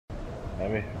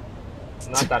Maybe.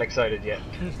 Not that excited yet.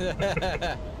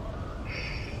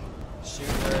 Shoot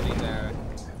early there.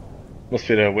 Must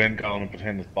be the wind going up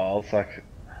between his balls, like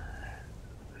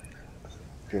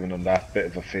giving him that bit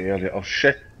of a feel. Oh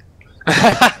shit!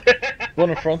 One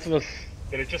in front of us.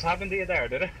 Did it just happen to you there,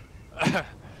 did it?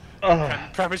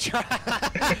 Premature.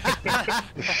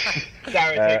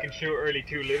 Darragh taking shoot early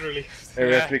too literally. Hey,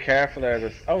 we have to be careful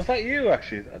there. Oh, was that you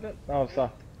actually? I don't know. It's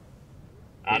not.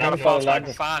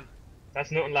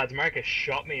 That's nothing, lads. Marcus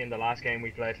shot me in the last game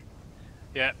we played.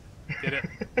 Yeah, did it.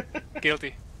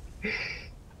 Guilty.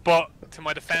 But to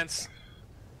my defense,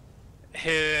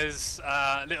 his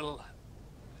little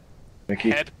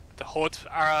head, the HUD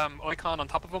icon on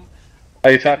top of him.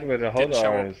 Are you talking about the HUD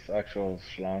or his actual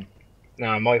shalom?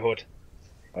 No, my HUD.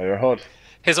 Oh, your HUD.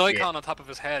 His icon on top of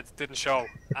his head didn't show,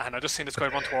 and I just seen this guy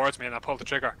run towards me, and I pulled the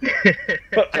trigger. And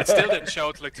it still didn't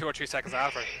show till like 2 or 3 seconds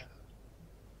after.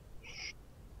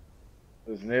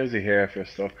 There's newsy here if you're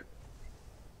stuck.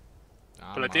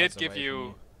 But I did give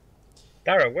you...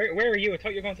 Darragh, where are you? I thought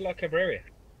you were going to La Cabrera.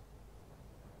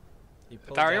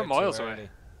 Darragh, you're miles away.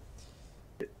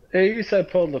 Hey, you said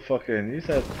pull the fucking... You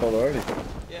said pull early.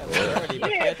 Yeah, well, early, but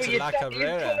get to La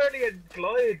Cabrera. You pull early and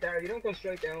glide, Darragh. You don't go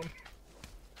straight down.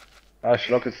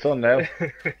 Look, it's done now.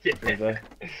 Yeah.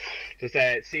 Just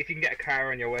see if you can get a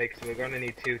car on your way, because we're going to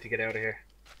need 2 to get out of here.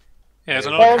 Yeah, there's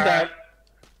another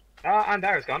car. And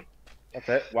Darragh's gone. That's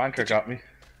it. Wanker got me.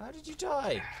 How did you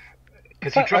die?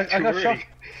 Because he dropped too early. Shot.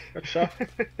 Got shot.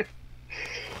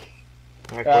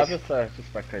 Right, I'll just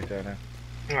spectate there now.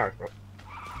 Alright, bro.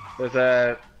 There's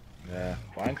a... Yeah,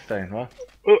 wank stain, what?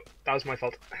 Oh, that was my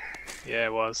fault. Yeah,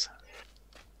 it was.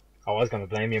 I was going to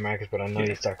blame you, Marcus, but I know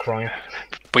you start crying.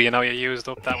 But you know you used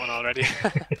up that one already.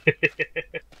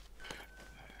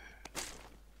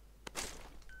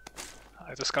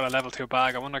 I just got a level 2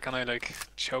 bag. I wonder, can I like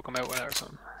choke him out with it or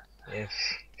something? Yes.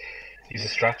 Use the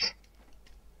straps.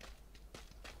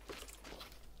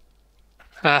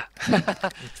 Got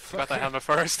the helmet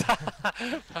first. That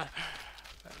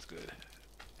was good.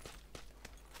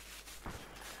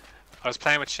 I was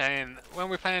playing with Shane. When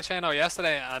we were playing Shane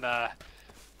yesterday, and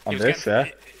he was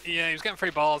getting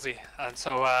pretty ballsy, and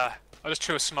so I just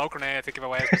threw a smoke grenade to give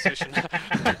away his position.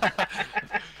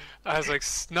 I was like,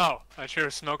 no, I threw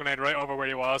a smoke grenade right over where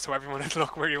he was, so everyone would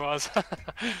look where he was.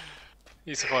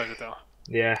 He survived it though.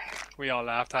 Yeah. We all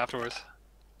laughed afterwards.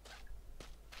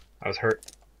 I was hurt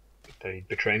that he'd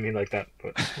betray me like that,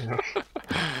 but you know.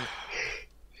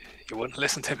 You wouldn't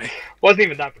listen to me. Wasn't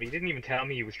even that, but he didn't even tell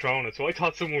me he was throwing it, so I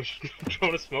thought someone was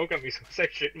throwing a smoke at me, so I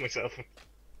started shitting myself.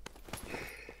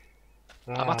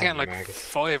 I'm not getting like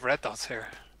 5 red dots here.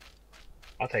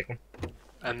 I'll take one.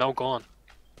 And no gun.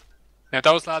 Now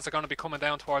those lads are going to be coming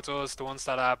down towards us, the ones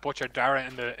that butchered Darragh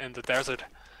in the desert.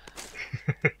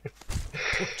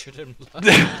 Butchered him like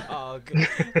a dog.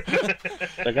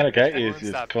 They're gonna get you, you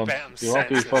cunt. You won't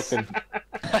be fucking...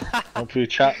 won't be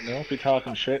chatting, you won't be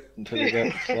talking shit until you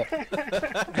get...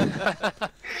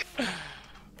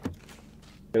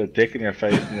 Get a dick in your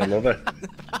face and you love it.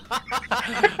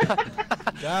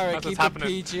 Darragh, keep it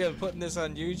PG and putting this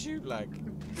on YouTube, like.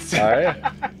 Alright.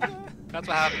 That's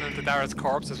what happened to Darragh's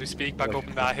corpse as we speak back up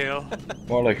in that hill.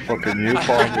 More like fucking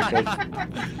uniform because...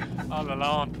 All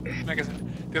alone.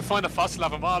 They'll find a fossil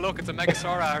of him. Oh look, it's a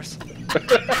Megasaur arse.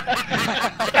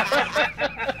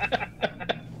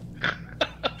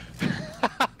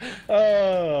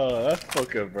 Oh, that's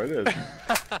fucking brilliant.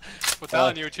 Put that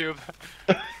on YouTube.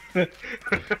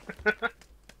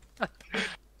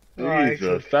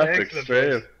 Jesus, that's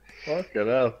extreme. Fucking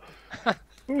hell.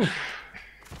 You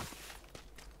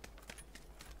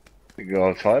can go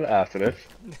on the toilet after this.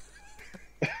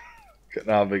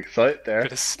 Getting all big sight there.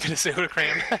 Bit of soda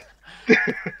cream.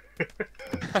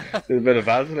 There's a bit of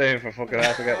Vaseline for fucking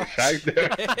after getting shagged there.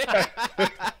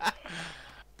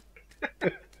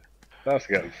 That's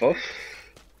getting fucked.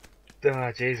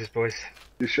 Oh, Jesus, boys.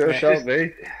 You sure shall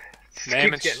be.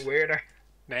 Name and getting weirder.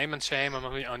 Name and shame on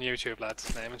YouTube,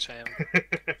 lads. Name and shame.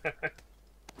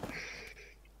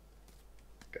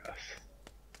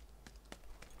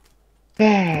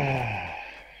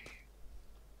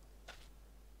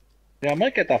 Yeah, I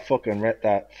might get that fucking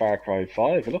that Far Cry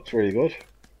 5. It looks really good.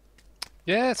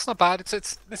 Yeah, it's not bad.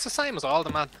 It's the same as all of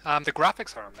them, man. The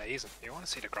graphics are amazing. You want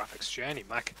to see the graphics, Jenny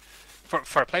Mac.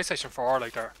 For a PlayStation 4,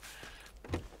 like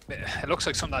it looks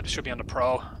like something that should be on the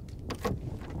Pro.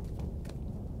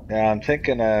 Yeah, I'm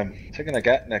thinking of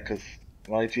getting it because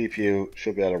my GPU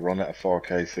should be able to run it at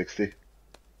 4K 60.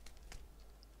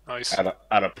 Nice.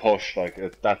 At a push,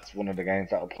 like that's one of the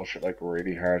games that'll push it like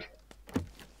really hard.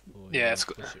 Oh, yeah, it's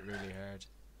good. Push it really hard.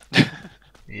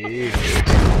 Yeah.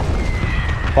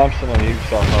 Thompson on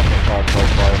Ubisoft offering Far Cry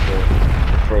 5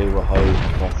 for free with high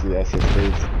capacity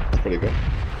SSDs. It's pretty good.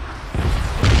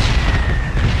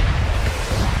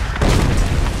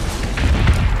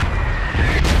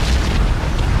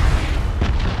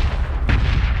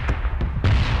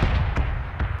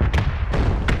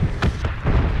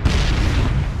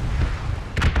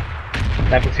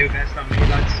 Level 2 vest on me,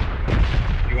 lads.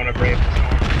 You want to brave the storm?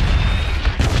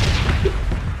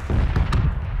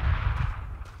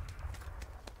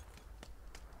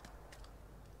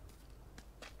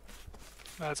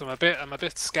 Lads, I'm a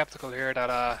bit skeptical here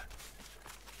that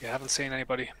you haven't seen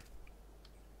anybody.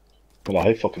 Well,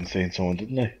 I fucking seen someone,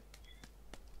 didn't I?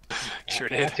 Sure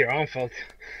did. That's your own fault.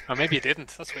 Or maybe you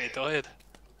didn't. That's why you died.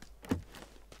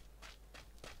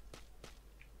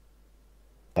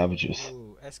 Savages.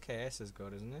 Ooh, SKS is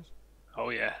good, isn't it? Oh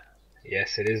yeah.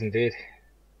 Yes, it is indeed.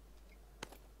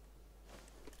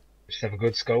 Just have a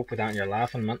good scope without you're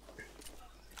laughing, man.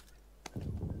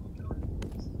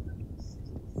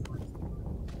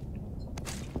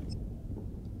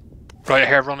 Right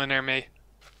here, running near me.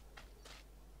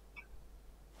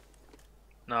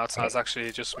 No, it's not. It's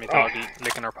actually just me doggy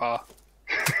licking her paw.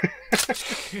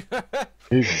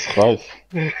 Jesus Christ.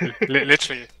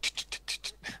 Literally.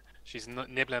 She's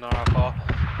nibbling on her paw.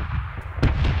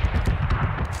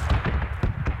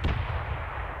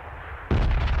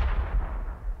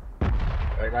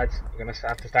 Right, lads, we're gonna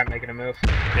have to start making a move.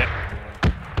 Yeah.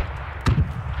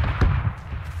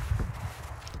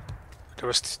 There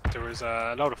was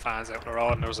a load of fans out on the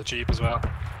road, and there was a jeep as well.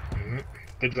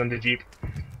 Dibs on the jeep.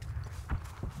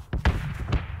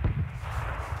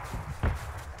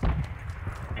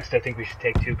 I still think we should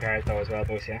take 2 cars though as well,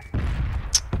 boys. Yeah.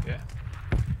 Yeah.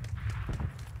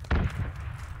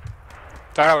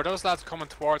 Darragh, were those lads coming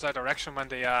towards our direction when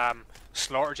they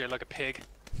slaughtered you like a pig?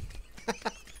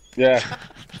 Yeah.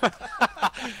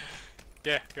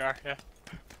 Yeah, you are. Yeah.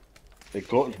 They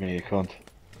gutted me, you cunt.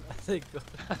 They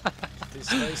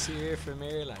slice your ear from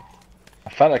here, like. I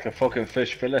felt like a fucking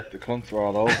fish fillet. The cunts were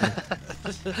all over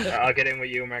me. I'll get in with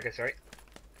you, Marcus. Right.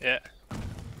 Yeah.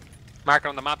 Marker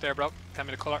on the map there, bro. Tell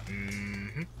me the colour.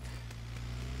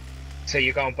 So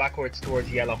you're going backwards towards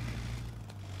yellow.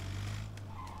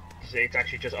 It's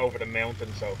actually just over the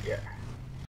mountain, so yeah.